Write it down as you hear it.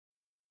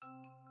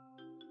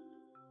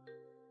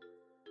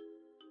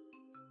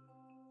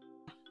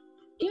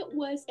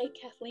was a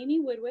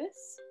Kathleen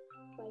Woodwis,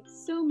 like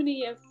so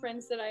many of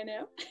friends that I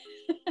know.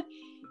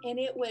 And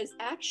it was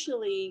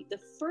actually, the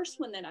first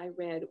one that I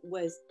read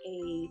was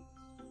a,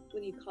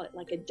 what do you call it,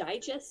 like a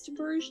digest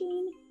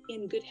version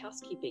in Good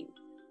Housekeeping.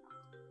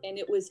 And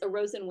it was A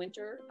Rose in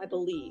Winter, I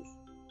believe.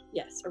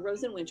 Yes, A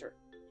Rose in Winter.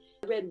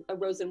 I read A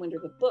Rose in Winter,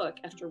 the book,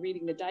 after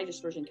reading the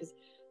digest version, because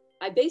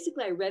I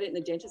read it in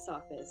the dentist's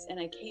office, and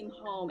I came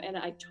home and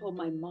I told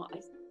my mom,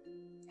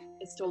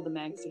 I stole the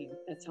magazine.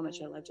 That's how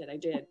much I loved it. I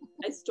did.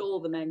 I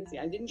stole the magazine.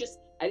 I didn't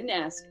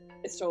ask.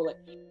 I stole it.